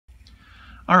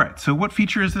All right, so what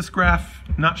feature is this graph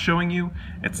not showing you?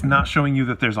 It's not showing you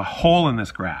that there's a hole in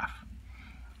this graph.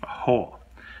 A hole.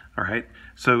 All right,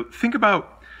 so think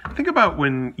about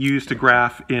when you used to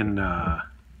graph in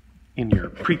your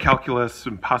pre-calculus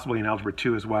and possibly in algebra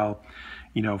 2 as well.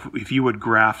 You know, if you would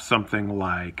graph something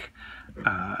like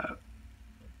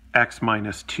x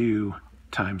minus 2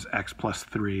 times x plus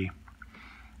 3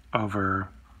 over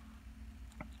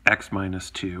x minus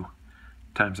 2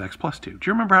 times x plus 2. Do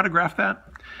you remember how to graph that?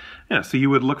 Yeah, so you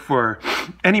would look for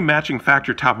any matching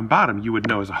factor top and bottom you would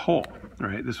know as a hole,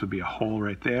 right? This would be a hole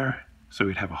right there. So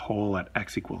we'd have a hole at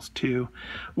x equals 2.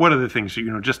 What are the things,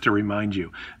 you know, just to remind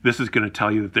you, this is going to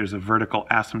tell you that there's a vertical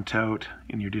asymptote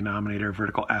in your denominator,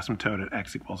 vertical asymptote at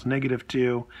x equals negative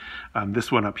 2.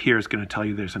 This one up here is going to tell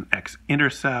you there's an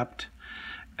x-intercept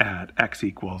at x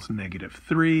equals negative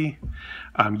 3.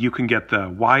 You can get the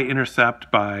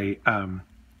y-intercept by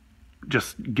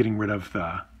just getting rid of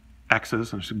the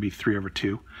x's, and it should be 3 over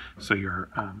 2. So your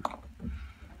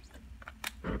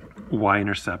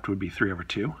y-intercept would be 3 over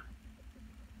 2.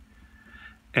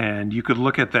 And you could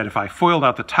look at that if I FOILed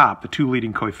out the top, the two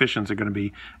leading coefficients are going to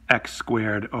be x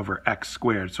squared over x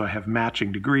squared. So I have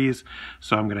matching degrees.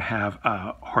 So I'm going to have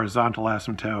a horizontal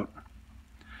asymptote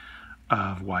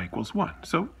of y equals 1.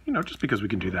 So, you know, just because we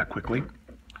can do that quickly,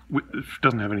 it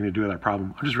doesn't have anything to do with our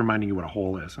problem. I'm just reminding you what a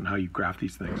hole is and how you graph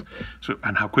these things, so,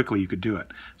 and how quickly you could do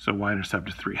it. So y-intercept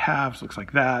is 3/2, looks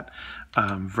like that.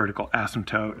 Vertical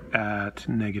asymptote at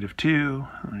negative 2,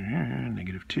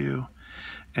 negative 2.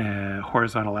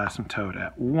 Horizontal asymptote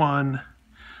at 1.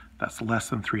 That's less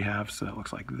than 3/2, so that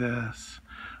looks like this.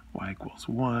 Y equals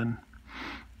 1.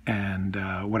 And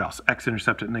what else?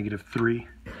 X-intercept at negative 3.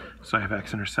 So I have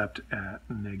x-intercept at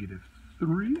negative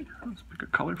 3. Let's pick a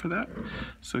color for that.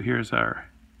 So here's our,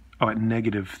 at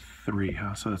negative 3.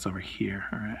 So that's over here.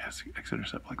 All right,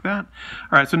 x-intercept like that.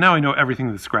 All right, so now I know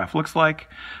everything this graph looks like.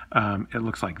 It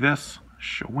looks like this,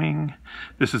 showing.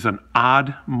 This is an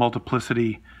odd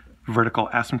multiplicity vertical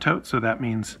asymptote, so that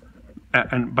means,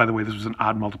 and by the way, this was an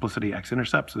odd multiplicity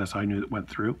x-intercept, so that's how I knew it went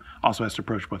through. Also has to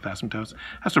approach both asymptotes.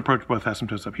 Has to approach both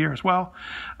asymptotes up here as well.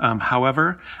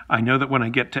 However, I know that when I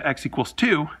get to x equals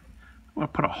 2, I'm going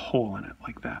to put a hole in it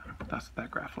like that. That's what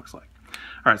that graph looks like.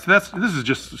 All right, so this is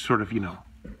just sort of, you know,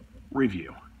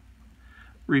 review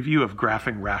of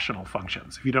graphing rational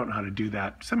functions. If you don't know how to do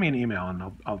that, send me an email and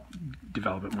I'll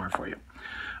develop it more for you.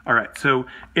 All right, so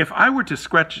if I were to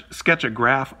sketch a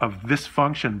graph of this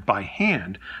function by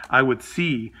hand, I would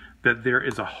see that there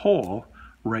is a hole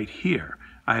right here.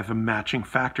 I have a matching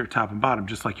factor top and bottom,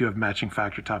 just like you have matching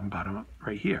factor top and bottom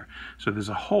right here. So there's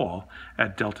a hole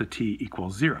at delta t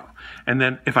equals 0. And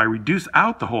then if I reduce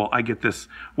out the hole, I get this,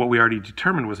 what we already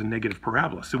determined was a negative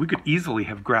parabola. So we could easily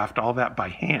have graphed all that by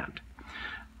hand.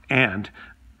 And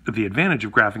the advantage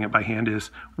of graphing it by hand is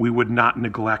we would not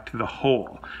neglect the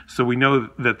hole. So we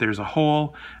know that there's a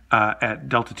hole at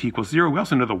delta t equals 0. We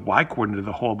also know the y-coordinate of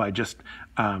the hole by just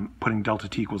putting delta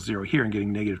t equals 0 here and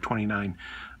getting negative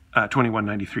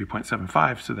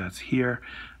 2193.75. So that's here,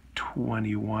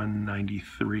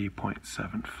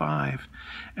 2193.75.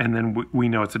 And then we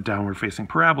know it's a downward facing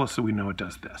parabola, so we know it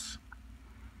does this.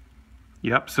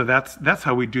 Yep, so that's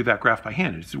how we do that graph by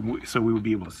hand. So we would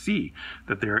be able to see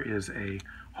that there is a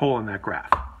hole in that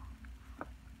graph.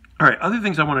 All right, other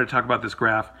things I wanted to talk about this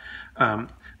graph.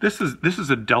 This is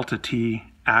a delta t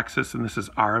axis, and this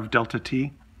is r of delta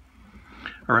t.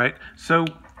 All right, so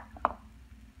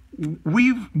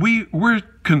we're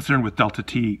concerned with delta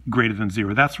t greater than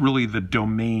 0. That's really the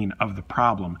domain of the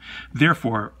problem.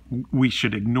 Therefore, we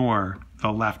should ignore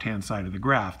the left-hand side of the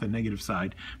graph, the negative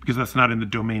side, because that's not in the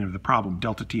domain of the problem.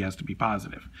 Delta t has to be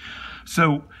positive.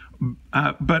 So,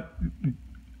 but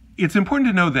it's important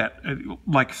to know that,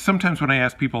 like sometimes when I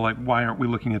ask people, like, why aren't we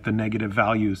looking at the negative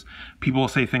values, people will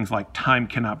say things like time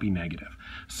cannot be negative.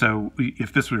 So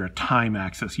if this were a time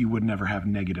axis, you would never have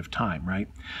negative time, right?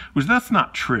 Which that's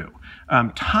not true.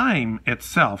 Time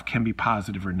itself can be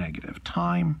positive or negative.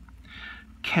 Time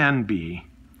can be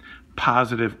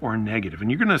positive or negative. And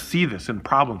you're going to see this in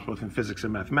problems both in physics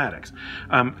and mathematics.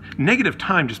 Negative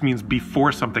time just means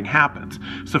before something happens.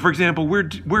 So for example,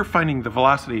 we're finding the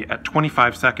velocity at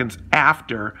 25 seconds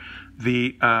after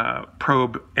the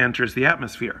probe enters the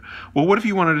atmosphere. Well, what if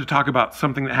you wanted to talk about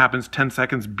something that happens 10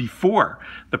 seconds before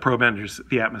the probe enters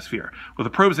the atmosphere? Well,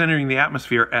 the probe's entering the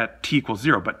atmosphere at t equals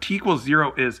 0, but t equals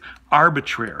 0 is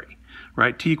arbitrary.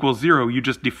 Right? T equals 0, you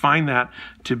just define that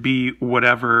to be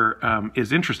whatever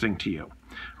is interesting to you.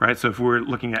 Right? So if we're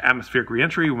looking at atmospheric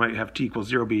reentry, we might have t equals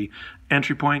 0 be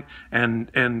entry point, and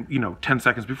you know, 10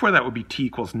 seconds before that would be t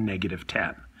equals negative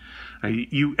 10.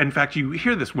 In fact, you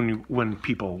hear this when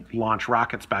people launch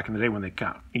rockets back in the day when they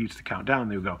used to count down.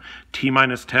 They would go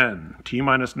T-10,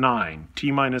 T-9,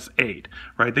 T-8,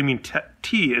 right? They mean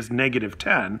T is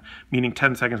 -10, meaning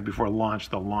 10 seconds before launch,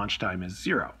 the launch time is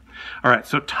 0. All right,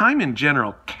 so time in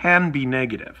general can be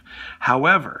negative.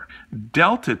 However,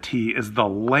 delta T is the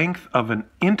length of an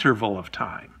interval of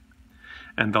time.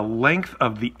 And the length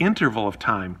of the interval of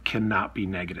time cannot be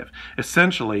negative.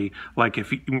 Essentially, like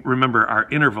if you remember, our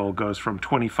interval goes from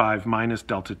 25 minus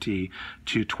delta t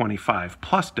to 25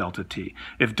 plus delta t.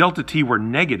 If delta t were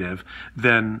negative,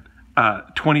 then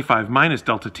 25 minus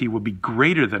delta t would be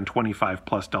greater than 25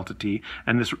 plus delta t,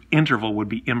 and this interval would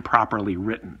be improperly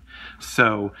written.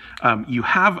 So you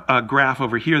have a graph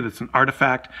over here that's an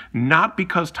artifact, not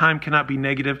because time cannot be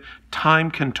negative. Time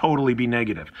can totally be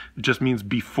negative. It just means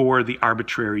before the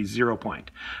arbitrary 0 point.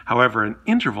 However, an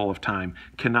interval of time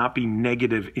cannot be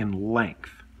negative in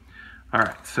length. All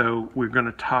right, so we're going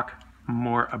to talk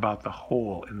more about the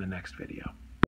whole in the next video.